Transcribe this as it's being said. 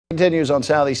continues on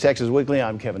Southeast Texas Weekly.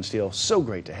 I'm Kevin Steele. So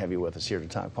great to have you with us here to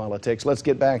talk politics. Let's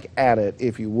get back at it,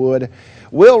 if you would.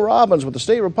 Will Robbins with the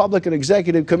State Republican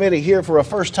Executive Committee here for a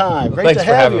first time. Great to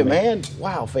have you, man.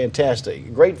 Wow,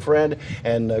 fantastic. Great friend,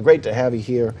 and great to have you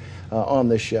here on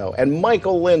this show. And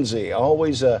Michael Lindsay,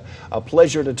 always a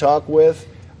pleasure to talk with.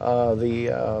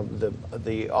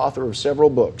 The author of several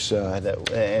books,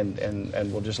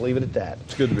 and we'll just leave it at that.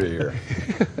 It's good to be here.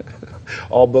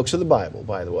 All books of the Bible,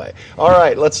 by the way. All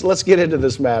right, let's get into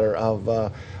this matter of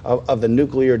the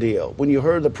nuclear deal. When you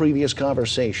heard the previous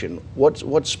conversation,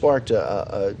 what sparked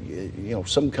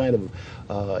some kind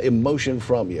of emotion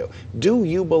from you? Do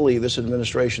you believe this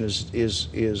administration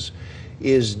is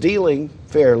dealing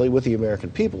fairly with the American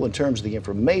people in terms of the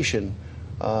information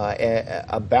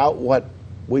about what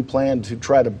we plan to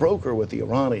try to broker with the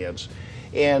Iranians?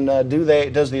 And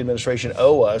does the administration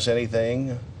owe us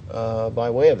anything by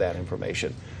way of that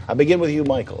information? I begin with you,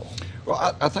 Michael.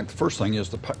 Well, I think the first thing is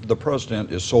the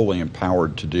president is solely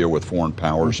empowered to deal with foreign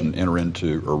powers and enter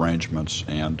into arrangements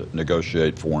and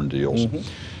negotiate foreign deals.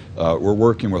 We're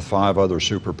working with 5 other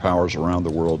superpowers around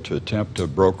the world to attempt to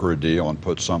broker a deal and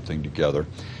put something together.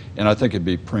 And I think it'd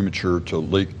be premature to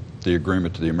leak the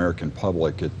agreement to the American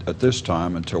public at this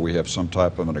time until we have some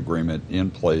type of an agreement in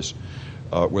place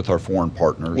with our foreign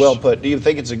partners. Well put. Do you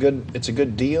think it's a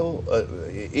good deal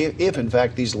if in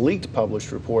fact these leaked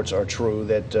published reports are true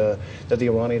that the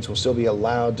Iranians will still be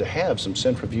allowed to have some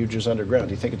centrifuges underground?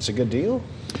 Do you think it's a good deal?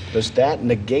 Does that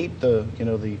negate I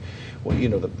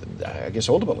guess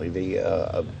ultimately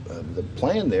the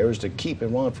plan there is to keep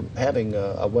Iran from having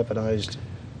a weaponized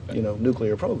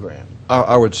nuclear program?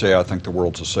 I would say I think the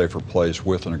world's a safer place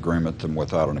with an agreement than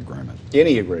without an agreement.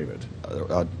 Any agreement?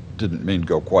 I didn't mean to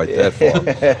go quite that far.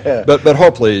 but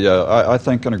hopefully, I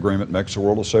think an agreement makes the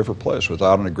world a safer place.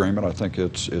 Without an agreement, I think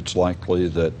it's likely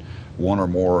that one or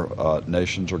more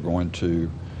nations are going to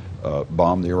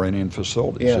bomb the Iranian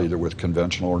facilities, either with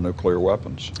conventional or nuclear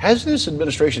weapons. Has this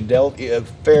administration dealt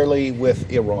fairly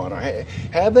with Iran?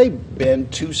 Have they been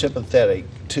too sympathetic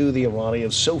to the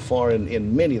Iranians so far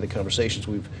in many of the conversations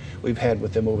we've had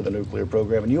with them over the nuclear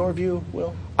program? In your view,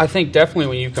 Will? I think definitely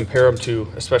when you compare them to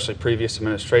especially previous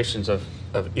administrations of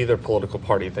either political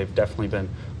party, they've definitely been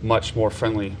much more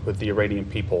friendly with the Iranian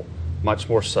people, much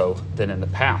more so than in the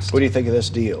past. What do you think of this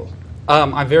deal?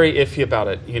 I'm very iffy about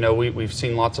it. We've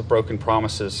seen lots of broken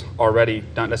promises already,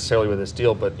 not necessarily with this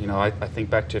deal, but I think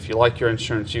back to if you like your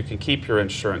insurance, you can keep your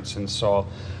insurance. And so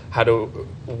how do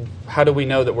we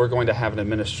know that we're going to have an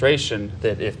administration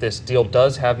that if this deal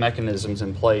does have mechanisms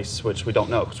in place, which we don't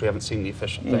know because we haven't seen the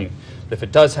official thing, but if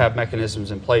it does have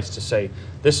mechanisms in place to say,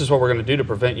 this is what we're going to do to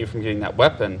prevent you from getting that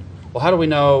weapon, well, how do we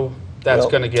know that's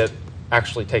going to get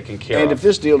actually taken care of? And if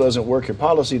this deal doesn't work, your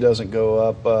policy doesn't go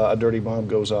up, a dirty bomb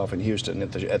goes off in Houston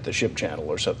at the ship channel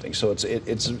or something. So it's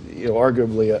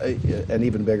arguably an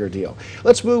even bigger deal.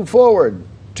 Let's move forward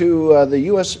to the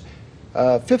U.S.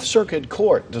 Fifth Circuit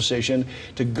Court decision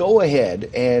to go ahead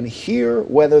and hear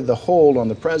whether the hold on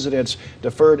the president's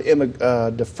deferred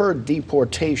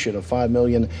deportation of 5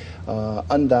 million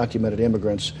undocumented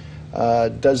immigrants,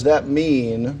 does that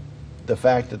mean the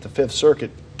fact that the Fifth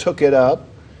Circuit took it up,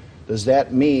 does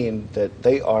that mean that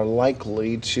they are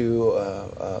likely to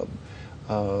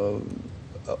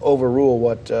overrule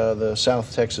what the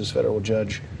South Texas federal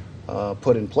judge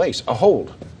put in place, a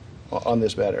hold on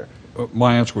this matter?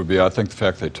 My answer would be I think the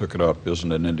fact they took it up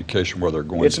isn't an indication whether they're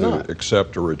going to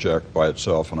accept or reject by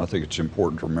itself. And I think it's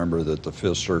important to remember that the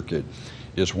Fifth Circuit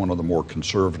is one of the more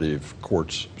conservative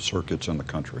circuits in the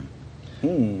country.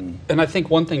 And I think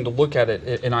one thing to look at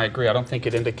it, and I agree, I don't think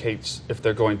it indicates if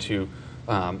they're going to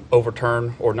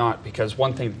overturn or not, because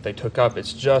one thing that they took up,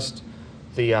 it's just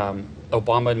the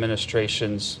Obama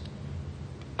administration's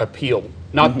appeal,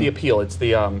 not the appeal, it's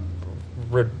the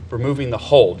removing the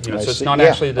hold. So it's not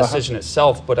actually the decision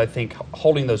itself, but I think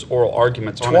holding those oral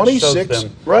arguments on it shows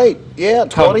them right, yeah,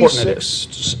 how important it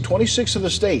is. 26 of the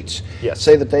states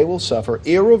say that they will suffer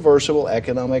irreversible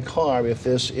economic harm if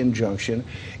this injunction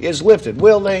is lifted.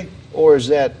 Will they? Or is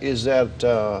that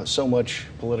so much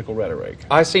political rhetoric?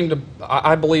 I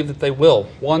believe that they will.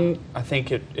 One, I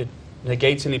think it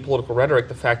negates any political rhetoric,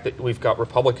 the fact that we've got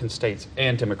Republican states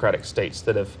and Democratic states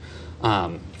that have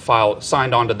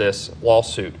signed onto this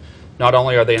lawsuit. Not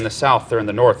only are they in the South, they're in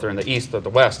the North, they're in the East, they're the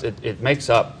West. It makes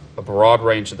up a broad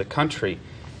range of the country.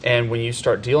 And when you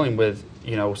start dealing with,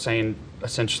 saying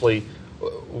essentially,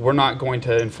 we're not going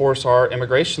to enforce our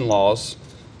immigration laws,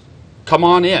 come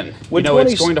on in.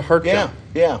 It's going to hurt them.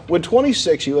 Yeah. When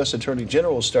 26 U.S. Attorney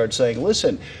Generals start saying,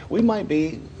 listen, we might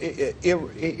be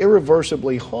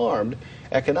irreversibly harmed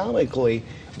economically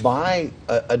by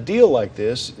a deal like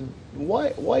this,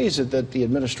 why is it that the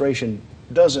administration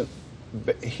doesn't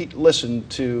listen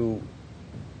to,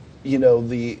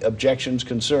 the objections,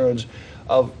 concerns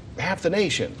of half the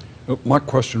nation? My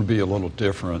question would be a little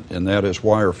different, and that is,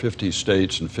 why are 50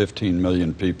 states and 15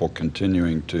 million people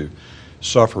continuing to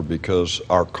suffer because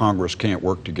our Congress can't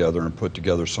work together and put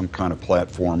together some kind of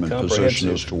platform and position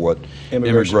as to what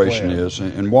immigration is?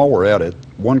 And while we're at it,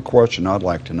 one question I'd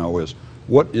like to know is,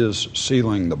 what is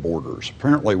sealing the borders?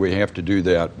 Apparently we have to do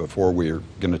that before we're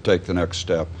going to take the next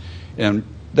step, and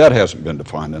that hasn't been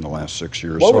defined in the last 6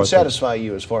 years. What would satisfy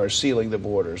you as far as sealing the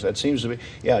borders? That seems to be,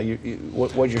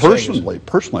 what you're saying is...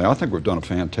 Personally, I think we've done a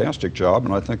fantastic job,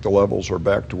 and I think the levels are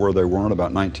back to where they were in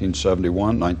about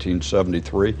 1971,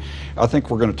 1973. I think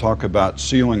we're going to talk about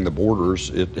sealing the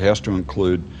borders. It has to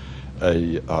include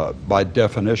by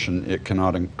definition, it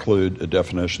cannot include a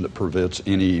definition that prevents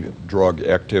any drug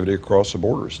activity across the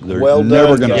borders. They're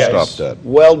never going to stop that.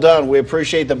 Well done. We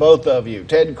appreciate the both of you.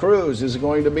 Ted Cruz is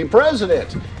going to be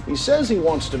president. He says he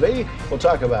wants to be. We'll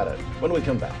talk about it when we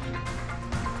come back.